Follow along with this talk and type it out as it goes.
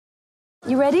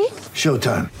You ready?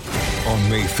 Showtime. On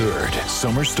May 3rd,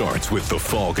 summer starts with The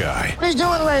Fall Guy. Let's do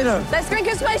it later. Let's drink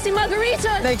a spicy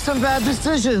margarita. Make some bad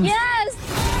decisions. Yes!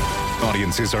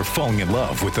 Audiences are falling in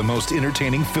love with the most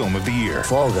entertaining film of the year.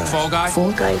 Fall Guy. Fall Guy.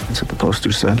 Fall Guy. That's what the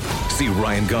poster said. See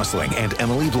Ryan Gosling and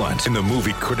Emily Blunt in the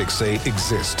movie critics say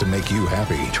exists to make you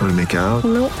happy. Trying to make it out?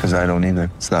 Nope. Because I don't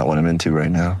either. It's not what I'm into right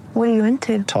now. What are you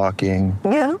into? Talking.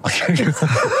 Yeah.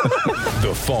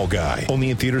 The Fall Guy.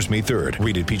 Only in theaters May 3rd.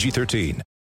 Rated PG-13.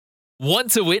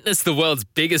 Want to witness the world's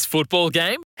biggest football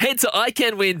game? Head to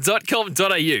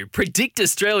iCanWin.com.au, predict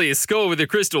Australia's score with a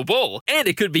crystal ball, and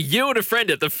it could be you and a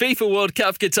friend at the FIFA World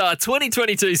Cup Qatar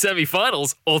 2022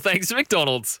 semi-finals, all thanks to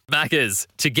McDonald's. Maccas,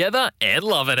 together and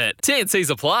loving it. TNCs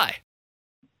apply.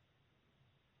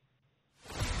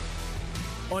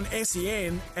 On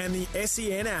SEN and the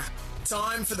SEN app.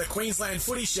 Time for the Queensland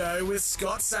Footy Show with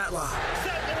Scott Sattler.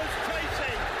 Sattler is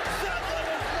chasing. Sattler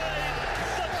is made.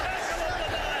 The tackle of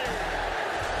the day.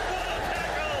 What a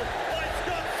tackle by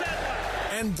Scott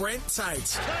Sattler. And Brent Tate.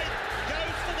 Tate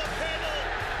goes for the pedal.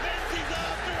 Menzies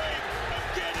after him.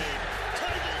 Again,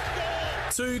 Tate will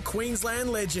score. Two Queensland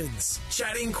legends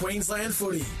chatting Queensland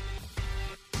footy.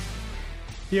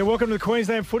 Yeah, welcome to the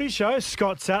Queensland Footy Show.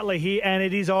 Scott Sattler here, and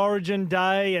it is Origin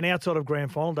Day, and outside of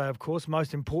Grand Final Day, of course,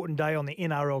 most important day on the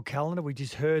NRL calendar. We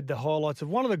just heard the highlights of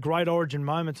one of the great Origin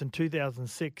moments in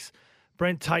 2006,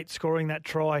 Brent Tate scoring that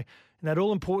try in that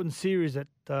all-important series that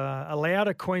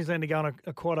allowed Queensland to go on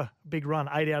quite a big run,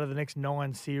 8 out of the next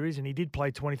 9 series, and he did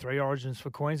play 23 Origins for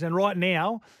Queensland. Right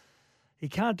now, he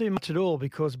can't do much at all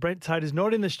because Brent Tate is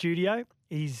not in the studio.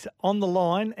 He's on the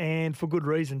line, and for good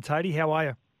reason. Tatey, how are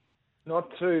you?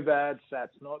 Not too bad,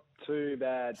 Sats. Not too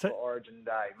bad for Origin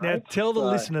Day, mate. Now, tell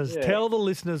the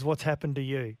listeners what's happened to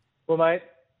you. Well, mate,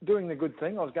 doing the good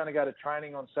thing. I was going to go to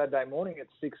training on Saturday morning at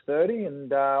 6:30,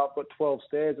 and I've got 12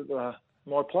 stairs at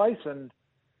my place, and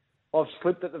I've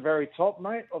slipped at the very top,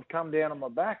 mate. I've come down on my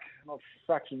back, and I've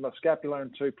fractured my scapula in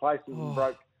 2 places and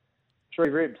broke 3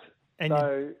 ribs. And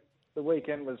the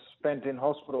weekend was spent in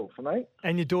hospital for me.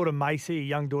 And your daughter Macy, your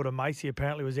young daughter Macy,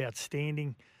 apparently was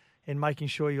outstanding in making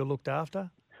sure you're looked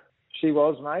after? She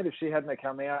was, mate. If she hadn't have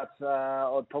come out,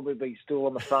 I'd probably be still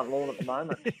on the front lawn at the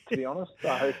moment, to be honest.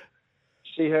 So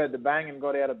she heard the bang and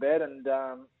got out of bed and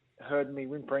heard me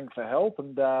whimpering for help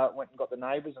and went and got the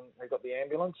neighbours and they got the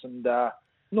ambulance. And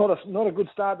not a good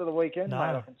start to the weekend, No.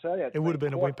 mate, I can tell you. It would have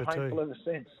been a whimper too. Painful ever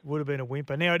since. Would have been a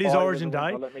whimper. Now, it is Origin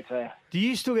Day. Let me tell you. Do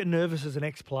you still get nervous as an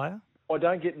ex-player? I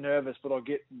don't get nervous, but I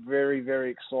get very, very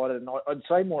excited. And I'd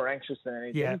say more anxious than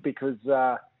anything because...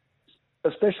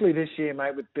 especially this year,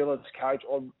 mate, with Bill as coach,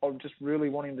 I just really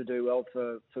want him to do well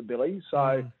for Billy. So,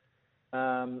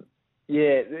 I've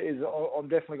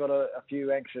definitely got a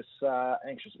few anxious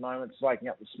moments waking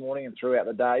up this morning and throughout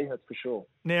the day, that's for sure.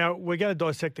 Now, we're going to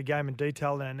dissect the game in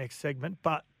detail in our next segment,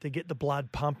 but to get the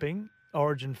blood pumping,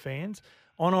 Origin fans,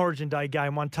 on Origin Day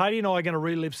Game 1, Tatey and I are going to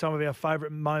relive some of our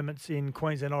favourite moments in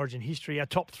Queensland Origin history, our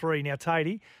top 3. Now,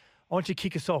 Tatey, why don't you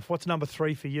kick us off? What's number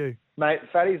 3 for you? Mate,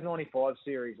 Fatty's 95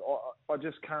 series, I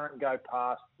just can't go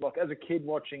past. Like, as a kid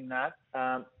watching that,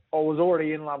 I was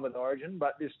already in love with Origin,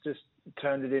 but this just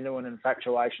turned it into an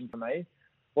infatuation for me,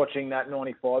 watching that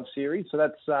 95 series. So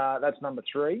that's number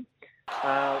 3.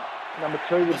 Number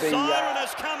 2 would be... The siren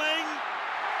is coming,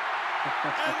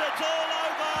 and it's all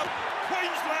over.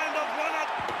 Queensland have won it.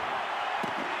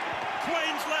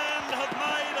 Queensland have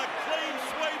made a clean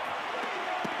sweep.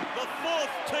 The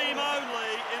 4th team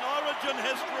only in Origin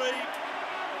history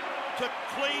to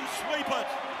clean sweep it.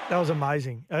 That was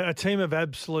amazing. A team of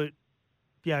absolute,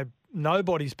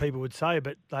 nobodies, people would say,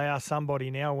 but they are somebody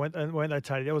now, weren't they,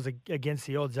 Tatey? That was against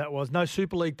the odds, that was. No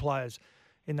Super League players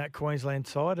in that Queensland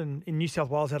side, and in New South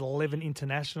Wales had 11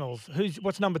 internationals.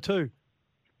 What's number 2?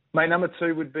 Mate, number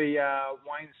 2 would be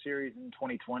Wayne's series in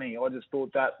 2020. I just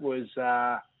thought that was,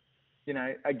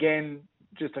 again,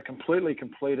 just a completely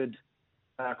completed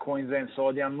Queensland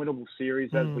side, the unwinnable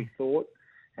series as we thought,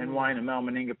 and Wayne and Mal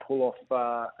Meninga pull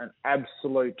off an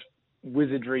absolute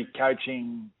wizardry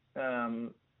coaching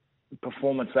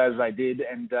performance as they did,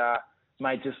 and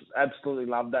mate, just absolutely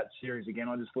loved that series again.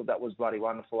 I just thought that was bloody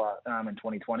wonderful in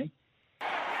 2020.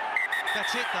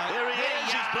 That's it, though. There he is.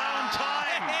 He's blown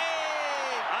time.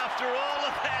 After all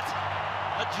of that,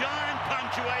 a giant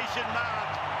punctuation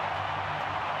mark.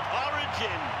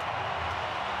 Origin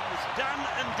is done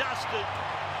and dusted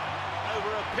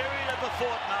over a period of a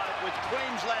fortnight with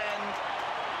Queensland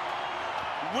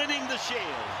winning the Shield.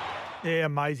 Yeah,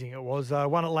 amazing it was.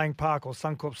 One at Lang Park or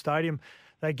Suncorp Stadium.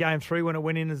 That game 3 when it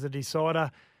went in as a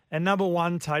decider. And number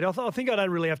 1, Tate, I think I don't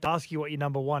really have to ask you what your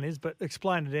number 1 is, but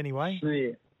explain it anyway.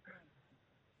 Yeah.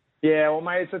 Yeah, well,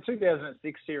 mate, it's a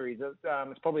 2006 series.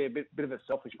 It's probably a bit of a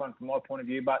selfish one from my point of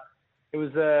view, but it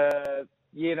was the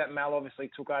year that Mal obviously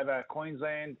took over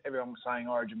Queensland. Everyone was saying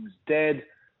Origin was dead.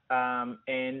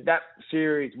 And that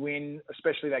series win,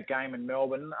 especially that game in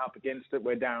Melbourne up against it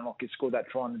where Darren Lockyer scored that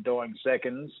try in the dying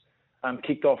seconds,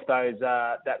 kicked off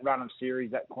that run of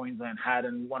series that Queensland had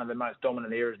and one of the most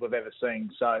dominant eras we've ever seen.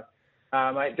 So,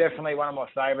 mate, definitely one of my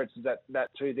favourites is that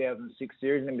 2006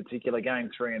 series, and in particular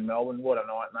Game 3 in Melbourne. What a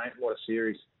night, mate. What a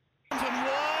series. Wide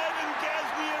and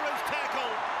Gasnier is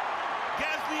tackled.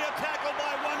 Gasnier tackled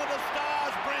by one of the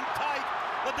stars, Brent Tate.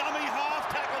 The dummy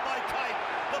half tackled by Tate.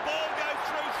 The ball goes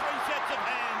through 3 sets of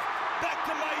hands. Back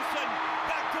to Mason.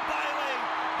 Back to Bailey.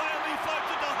 Bailey floats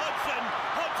it to Hodgson.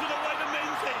 Hodgson away to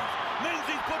Menzies.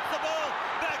 Menzies puts the ball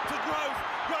back to Grove.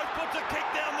 Grove puts a kick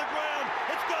down the ground.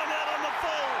 It's gone out on the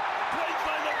full.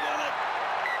 Queensland have won it.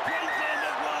 Queensland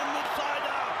have won the side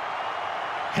up.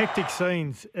 Hectic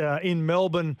scenes in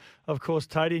Melbourne, of course,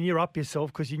 Tatey, and you're up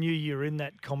yourself because you knew you were in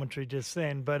that commentary just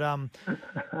then. But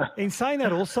in saying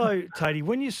that also, Tatey,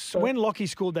 when Lockie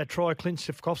scored that try, Clint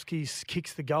Sivkovsky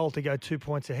kicks the goal to go 2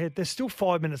 points ahead, there's still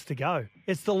 5 minutes to go.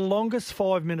 It's the longest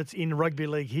 5 minutes in rugby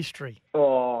league history.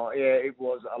 Oh, yeah, it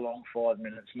was a long 5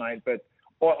 minutes, mate. But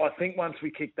I think once we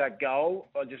kicked that goal,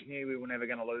 I just knew we were never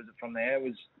going to lose it from there.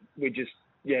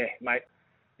 Mate.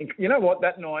 You know what?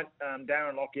 That night,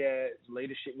 Darren Lockyer's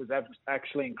leadership was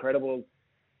actually incredible.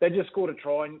 They just scored a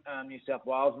try in New South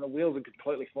Wales, and the wheels had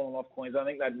completely fallen off Queensland.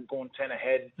 I think they'd gone 10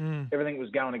 ahead. Everything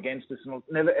was going against us. And I'll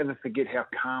never, ever forget how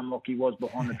calm Lockie was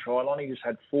behind the try line. He just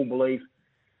had full belief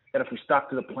that if we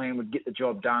stuck to the plan, we'd get the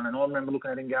job done. And I remember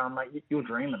looking at him going, mate, you're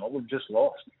dreaming. We've just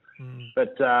lost.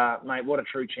 But, mate, what a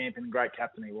true champion and great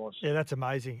captain he was. Yeah, that's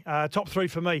amazing. Top 3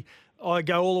 for me. I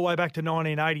go all the way back to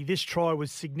 1980. This try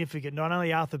was significant. Not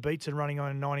only Arthur Beetson running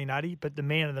on in 1980, but the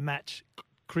man of the match,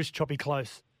 Chris Choppy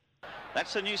Close.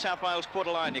 That's the New South Wales quarter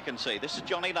line you can see. This is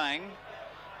Johnny Lang.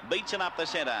 Beetson up the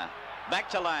centre. Back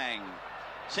to Lang.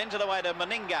 Sends it away to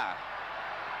Meninga.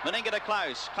 Meninga to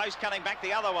Close. Close cutting back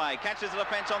the other way. Catches the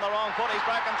defence on the wrong foot. He's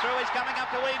broken through. He's coming up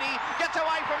to Eadie. Gets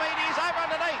away from Eadie. He's over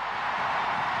underneath.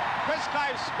 Chris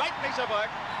Close. Great piece of work.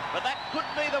 But that could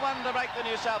be the one to break the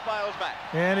New South Wales back.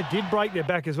 And it did break their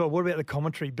back as well. What about the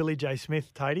commentary? Billy J.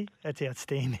 Smith, Tatey? That's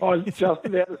outstanding. I was just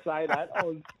about to say that. I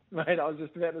was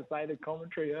just about to say the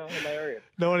commentary. Oh, hilarious.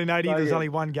 1980, there was only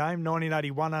one game.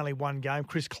 1981, only one game.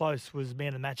 Chris Close was man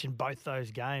of the match in both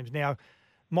those games. Now,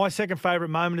 my second favourite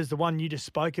moment is the one you just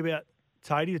spoke about,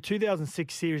 Tatey, the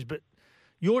 2006 series. But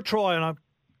your try, and I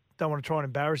don't want to try and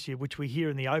embarrass you, which we hear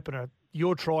in the opener,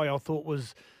 your try I thought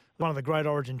was one of the great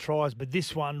Origin tries, but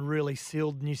this one really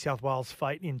sealed New South Wales'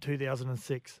 fate in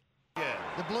 2006. Yeah.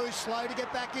 The Blues slow to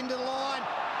get back into the line.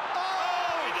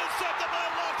 Oh, intercepted by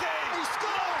Lockie. He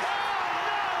scored!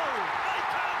 No! They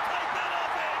can't take that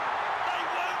off him. They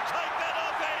won't take that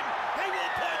off him. He will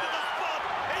point to the spot.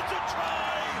 It's a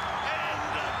try, and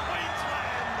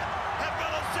Queensland have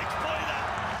got a 6-pointer.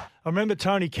 I remember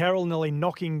Tony Carroll nearly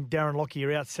knocking Darren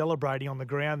Lockyer out celebrating on the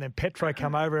ground. Then Petro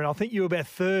come over, and I think you were about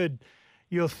third.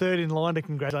 You were third in line to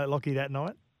congratulate Lockie that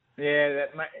night. Yeah,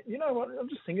 mate, you know what? I'm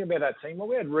just thinking about that team. Well,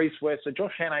 we had Reece West, so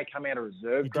Josh Hannay come out of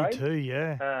reserve grade. He did too,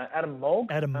 yeah. Adam Mogg.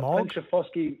 Clint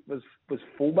Sivkovsky was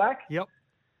fullback. Yep.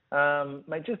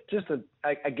 Mate, just a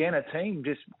team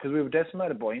just because we were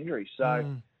decimated by injuries.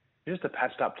 So just a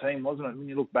patched up team, wasn't it? When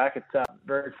you look back, it's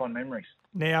very fond memories.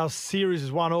 Now, series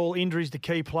is 1-1. Injuries to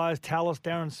key players. Tallis,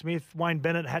 Darren Smith, Wayne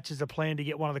Bennett hatches a plan to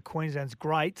get one of the Queensland's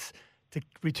greats to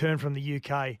return from the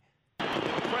UK. The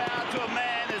crowd to a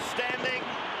man is standing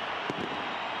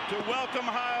to welcome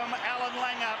home Alan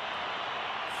Langer,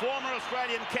 former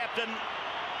Australian captain,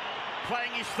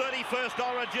 playing his 31st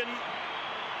Origin,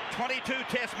 22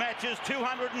 Test matches,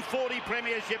 240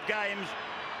 premiership games,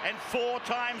 and 4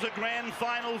 times a grand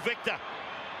final victor.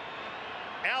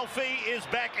 Alfie is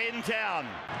back in town.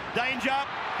 Danger,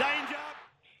 danger.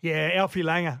 Yeah, Alfie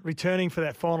Langer returning for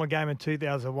that final game in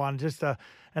 2001. Just an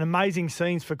amazing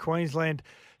scenes for Queensland,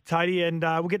 Tatey. And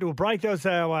we'll get to a break. That was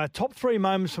our top 3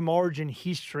 moments from Origin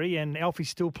history, and Alfie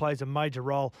still plays a major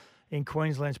role in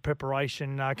Queensland's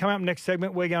preparation. Coming up next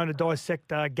segment, we're going to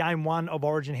dissect Game 1 of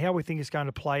Origin, how we think it's going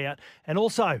to play out, and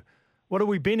also what are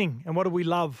we binning and what do we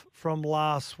love from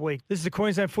last week. This is the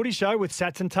Queensland Footy Show with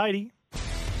Sats and Tatey.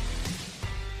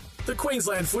 The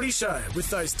Queensland Footy Show with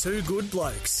those two good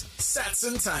blokes, Sats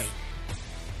and Tate.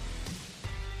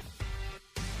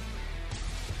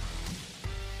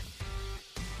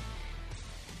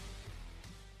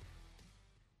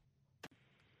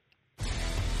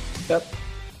 Yep.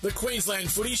 The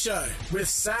Queensland Footy Show with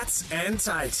Sats and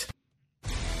Tate.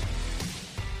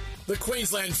 The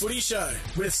Queensland Footy Show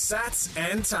with Sats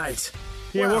and Tate.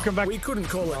 Yeah, Well, welcome back. We couldn't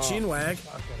call it chinwag.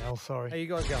 Fucking hell, sorry. How you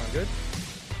guys going? Good?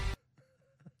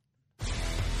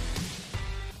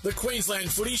 The Queensland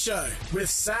Footy Show with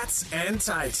Sats and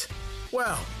Tate.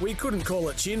 Well, we couldn't call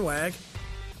it chinwag.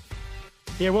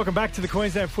 Yeah, welcome back to the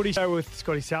Queensland Footy Show with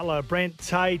Scotty Sattler, Brent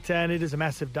Tate, and it is a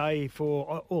massive day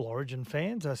for all Origin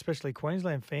fans, especially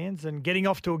Queensland fans, and getting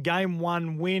off to a Game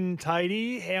 1 win,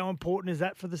 Tatey. How important is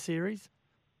that for the series?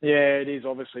 Yeah, it is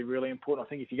obviously really important. I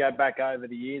think if you go back over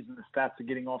the years and the Stats are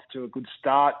getting off to a good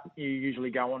start, you usually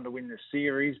go on to win the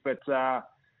series. But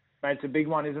mate, it's a big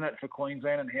one, isn't it, for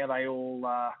Queensland and how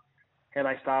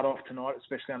they start off tonight,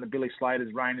 especially under Billy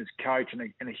Slater's reign as coach, and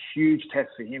a huge test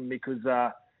for him because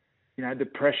the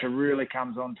pressure really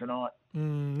comes on tonight.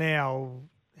 Now,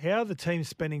 how are the teams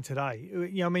spending today?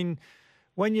 I mean,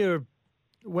 when you're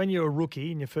a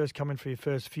rookie and you first come in for your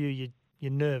first few,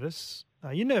 you're nervous.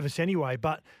 You're nervous anyway,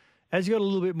 but as you got a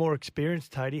little bit more experience,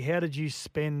 Tatey, how did you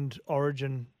spend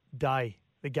Origin Day,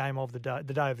 the day of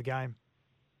the game?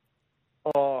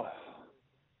 Oh,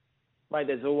 mate,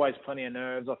 there's always plenty of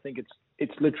nerves. I think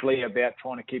it's literally about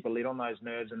trying to keep a lid on those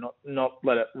nerves and not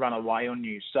let it run away on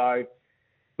you. So,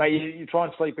 mate, you try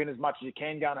and sleep in as much as you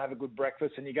can, go and have a good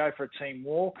breakfast, and you go for a team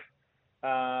walk,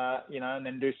 and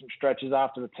then do some stretches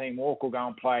after the team walk, or go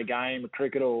and play a game of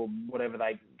cricket or whatever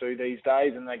they do these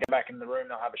days, and they go back in the room,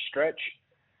 they'll have a stretch.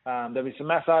 There'll be some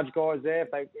massage guys there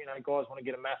if they, guys want to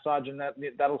get a massage, and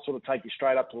that'll sort of take you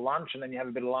straight up to lunch, and then you have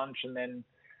a bit of lunch, and then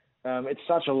it's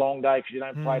such a long day because you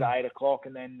don't play to 8 o'clock,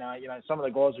 and then some of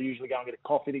the guys will usually go and get a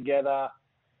coffee together,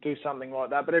 do something like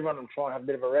that, but everyone will try and have a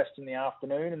bit of a rest in the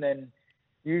afternoon, and then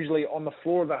usually on the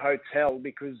floor of the hotel,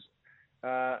 because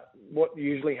what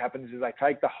usually happens is they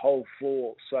take the whole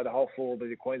floor. So the whole floor of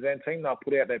the Queensland team, they'll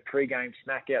put out their pre-game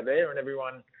snack out there, and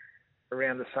everyone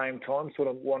around the same time sort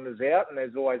of wanders out, and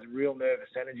there's always real nervous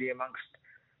energy amongst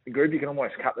the group. You can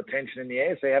almost cut the tension in the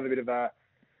air, so you have a bit of a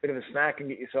snack and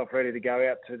get yourself ready to go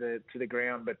out to the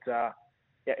ground. But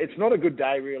it's not a good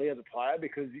day really as a player,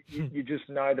 because you just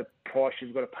know the price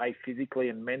you've got to pay physically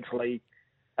and mentally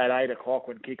at 8 o'clock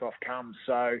when kickoff comes.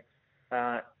 So,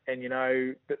 and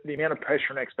the amount of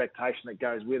pressure and expectation that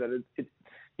goes with it,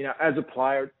 as a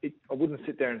player, I wouldn't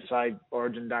sit there and say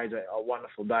Origin Day is a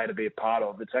wonderful day to be a part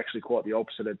of. It's actually quite the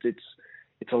opposite.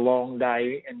 It's a long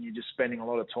day, and you're just spending a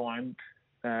lot of time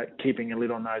keeping a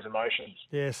lid on those emotions.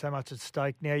 Yeah, so much at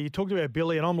stake. Now, you talked about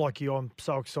Billy, and I'm like you. I'm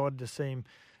so excited to see him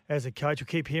as a coach. We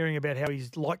keep hearing about how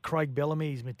he's like Craig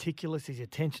Bellamy. He's meticulous. His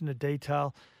attention to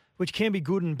detail, which can be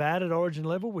good and bad at Origin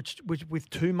level, which with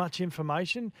too much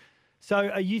information. So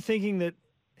are you thinking that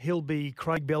he'll be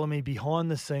Craig Bellamy behind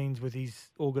the scenes with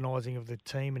his organising of the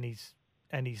team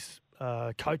and his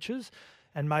coaches,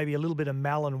 and maybe a little bit of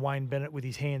Mal and Wayne Bennett with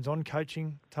his hands-on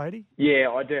coaching, Tatey?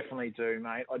 Yeah, I definitely do,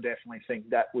 mate. I definitely think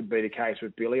that would be the case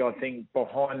with Billy. I think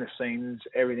behind the scenes,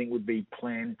 everything would be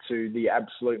planned to the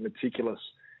absolute meticulous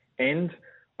end.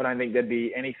 I don't think there'd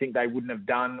be anything they wouldn't have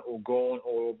done or gone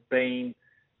or been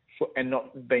and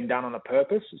not been done on a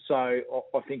purpose. So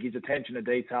I think his attention to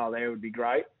detail there would be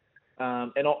great.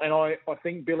 And I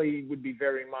think Billy would be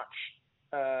very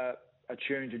much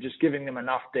attuned to just giving them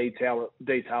enough detail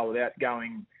without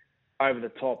going over the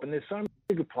top. And there's so many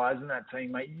good players in that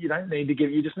team, mate. You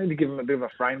just need to give them a bit of a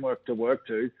framework to work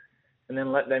to, and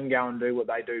then let them go and do what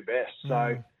they do best.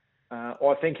 So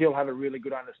I think he'll have a really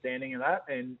good understanding of that.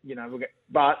 And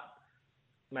but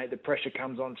mate, the pressure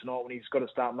comes on tonight when he's got to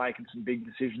start making some big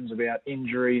decisions about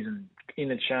injuries and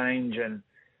interchange and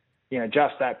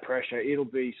just that pressure. It'll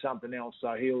be something else.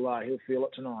 So he'll feel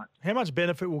it tonight. How much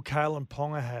benefit will Kalyn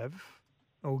Ponga have,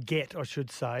 or get, I should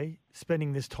say,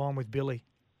 spending this time with Billy?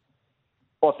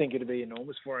 I think it'll be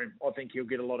enormous for him. I think he'll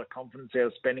get a lot of confidence out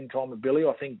of spending time with Billy.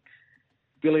 I think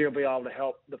Billy will be able to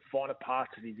help the finer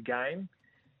parts of his game.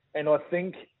 And I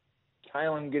think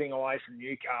Kalyn getting away from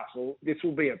Newcastle, this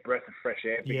will be a breath of fresh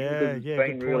air for him, because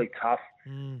it's been really tough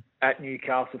at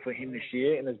Newcastle for him this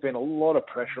year, and there's been a lot of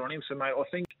pressure on him. So, mate, I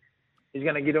think he's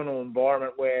going to get into an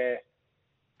environment where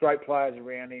great players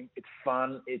around him. It's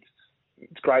fun. It's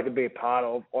great to be a part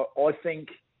of. I think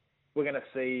we're going to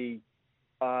see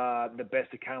the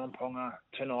best of Kalyn Ponga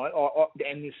tonight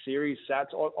and this series, Sats.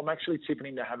 I'm actually tipping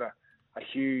him to have a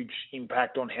huge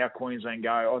impact on how Queensland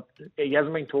go. He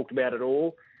hasn't been talked about at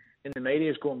all in the media.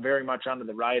 Has gone very much under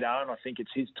the radar, and I think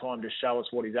it's his time to show us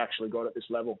what he's actually got at this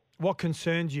level. What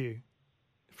concerns you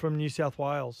from New South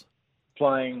Wales?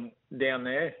 Playing down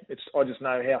there. I just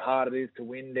know how hard it is to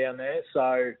win down there.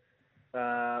 So,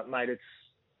 mate,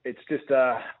 it's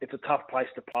a tough place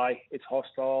to play. It's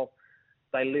hostile.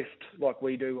 They lift like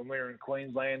we do when we're in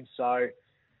Queensland. So,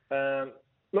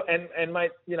 Look, and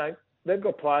mate, you know, they've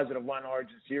got players that have won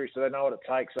Origin Series, so they know what it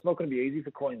takes. So it's not going to be easy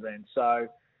for Queensland. So,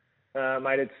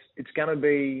 mate, it's going to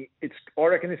be. I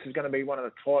reckon this is going to be one of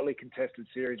the tightly contested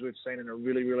series we've seen in a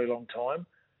really, really long time.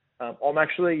 I'm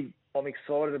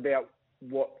excited about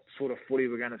what sort of footy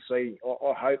we're going to see.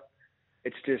 I hope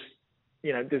it's just,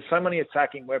 you know, there's so many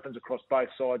attacking weapons across both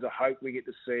sides. I hope we get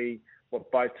to see what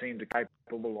both teams are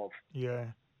capable of. Yeah.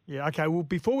 Okay. Well,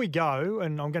 before we go,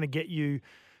 and I'm going to get you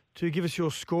to give us your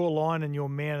score line and your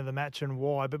man of the match and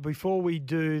why. But before we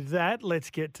do that, let's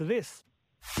get to this.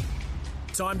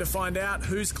 Time to find out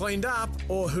who's cleaned up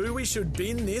or who we should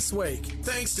bin this week.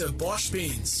 Thanks to Bosch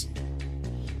Bins.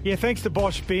 Yeah, thanks to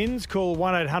Bosch Bins. Call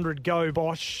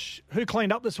 1-800-GO-BOSCH. Who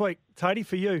cleaned up this week, Tatey,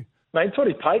 for you? Mate,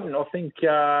 Toddy Payten, I think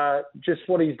just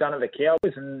what he's done at the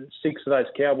Cowboys, and 6 of those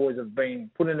Cowboys have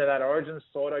been put into that Origin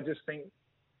side. I just think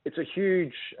it's a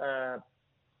huge,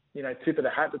 tip of the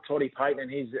hat to Toddy Payten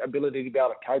and his ability to be able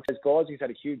to coach those guys. He's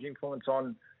had a huge influence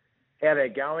on how they're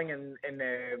going and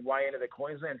their way into the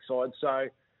Queensland side. So,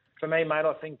 for me, mate,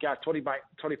 I think Toddy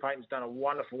Payten's done a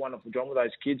wonderful, wonderful job with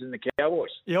those kids and the Cowboys.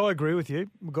 Yeah, I agree with you.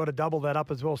 We've got to double that up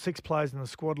as well. 6 players in the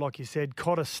squad, like you said.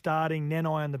 Cotter starting,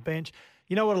 Nanai on the bench.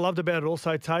 You know what I loved about it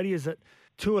also, Tatey, is that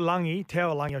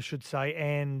Taualangi, I should say,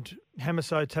 and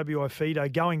Hamiso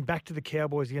Tabuai-Fidow going back to the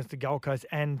Cowboys against the Gold Coast,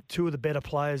 and 2 of the better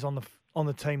players on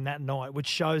the team that night, which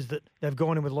shows that they've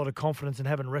gone in with a lot of confidence and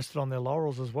haven't rested on their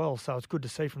laurels as well. So it's good to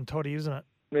see from Toddy, isn't it?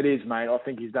 It is, mate. I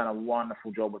think he's done a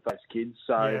wonderful job with those kids.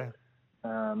 So,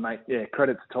 mate,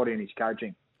 credit to Toddy and his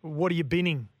coaching. What are you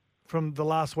binning from the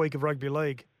last week of rugby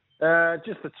league?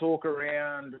 Just the talk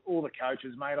around all the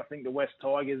coaches, mate. I think the West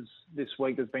Tigers this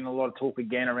week, there's been a lot of talk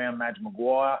again around Madge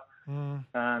Maguire.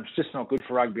 It's just not good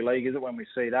for rugby league, is it, when we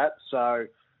see that? So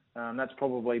that's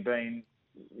probably been,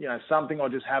 something I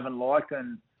just haven't liked.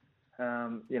 And,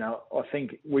 I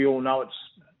think we all know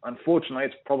unfortunately,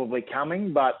 it's probably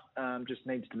coming, but just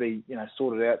needs to be,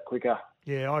 sorted out quicker.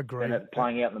 Yeah, I agree. And it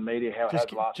playing out in the media how it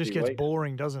has last just few gets weeks.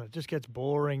 boring, doesn't it? Just gets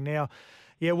boring. Now,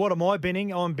 what am I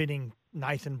binning? I'm binning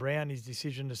Nathan Brown, his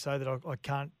decision to say that I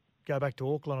can't go back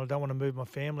to Auckland. I don't want to move my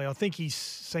family. I think he's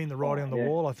seen the writing on the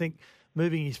wall. I think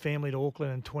moving his family to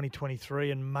Auckland in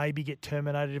 2023 and maybe get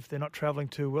terminated if they're not travelling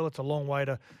too well. It's a long way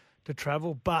to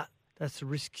travel, but that's the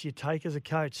risks you take as a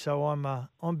coach. So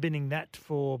I'm binning that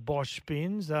for Bosch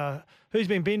Bins. Who's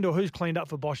been binned or who's cleaned up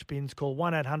for Bosch Bins? Call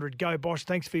 1-800-GO-BOSCH.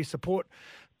 Thanks for your support,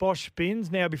 Bosch Bins.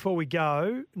 Now, before we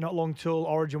go, not long till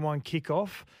Origin 1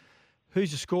 kickoff,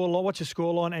 who's your scoreline? What's your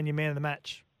scoreline and your man of the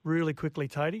match? Really quickly,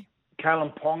 Tatey.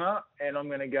 Kalyn Ponga, and I'm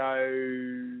going to go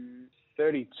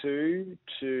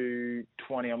 32-20.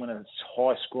 I'm going to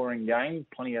high-scoring game,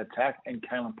 plenty of attack, and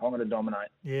Kalyn Ponga to dominate.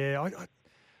 Yeah,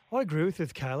 I agree with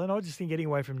Kalyn. I just think getting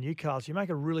away from Newcastle, you make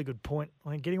a really good point. I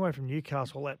think getting away from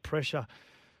Newcastle, all that pressure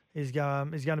is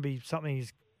going to be something.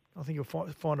 I think you'll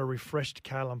find a refreshed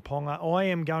Kalyn Ponga. I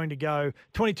am going to go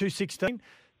 22-16.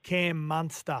 Cam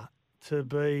Munster to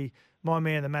be my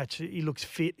man of the match. He looks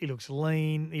fit. He looks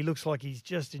lean. He looks like he's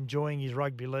just enjoying his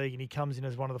rugby league, and he comes in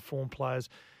as one of the form players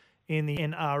in the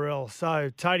NRL.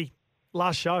 So, Tatey,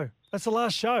 last show. That's the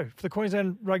last show for the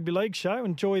Queensland Rugby League show.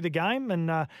 Enjoy the game,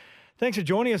 and thanks for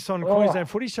joining us on Queensland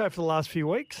Footy Show for the last few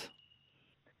weeks.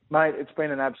 Mate, it's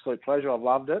been an absolute pleasure. I've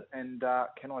loved it. And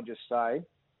can I just say,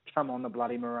 come on the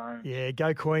bloody Maroons. Yeah,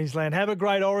 go Queensland. Have a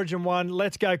great Origin 1.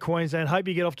 Let's go Queensland. Hope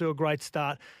you get off to a great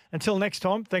start. Until next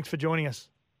time, thanks for joining us.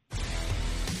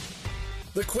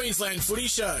 The Queensland Footy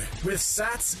Show with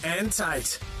Sats and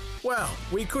Tate. Well,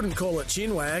 we couldn't call it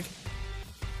chinwag.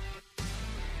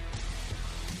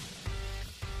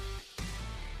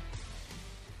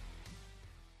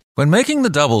 When making the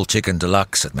double chicken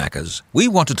deluxe at Macca's, we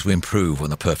wanted to improve on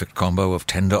the perfect combo of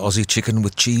tender Aussie chicken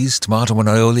with cheese, tomato and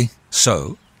aioli.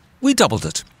 So, we doubled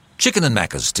it. Chicken and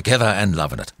Macca's, together and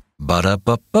loving it.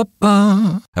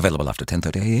 Ba-da-ba-ba-ba. Available after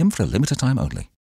 10:30 a.m. for a limited time only.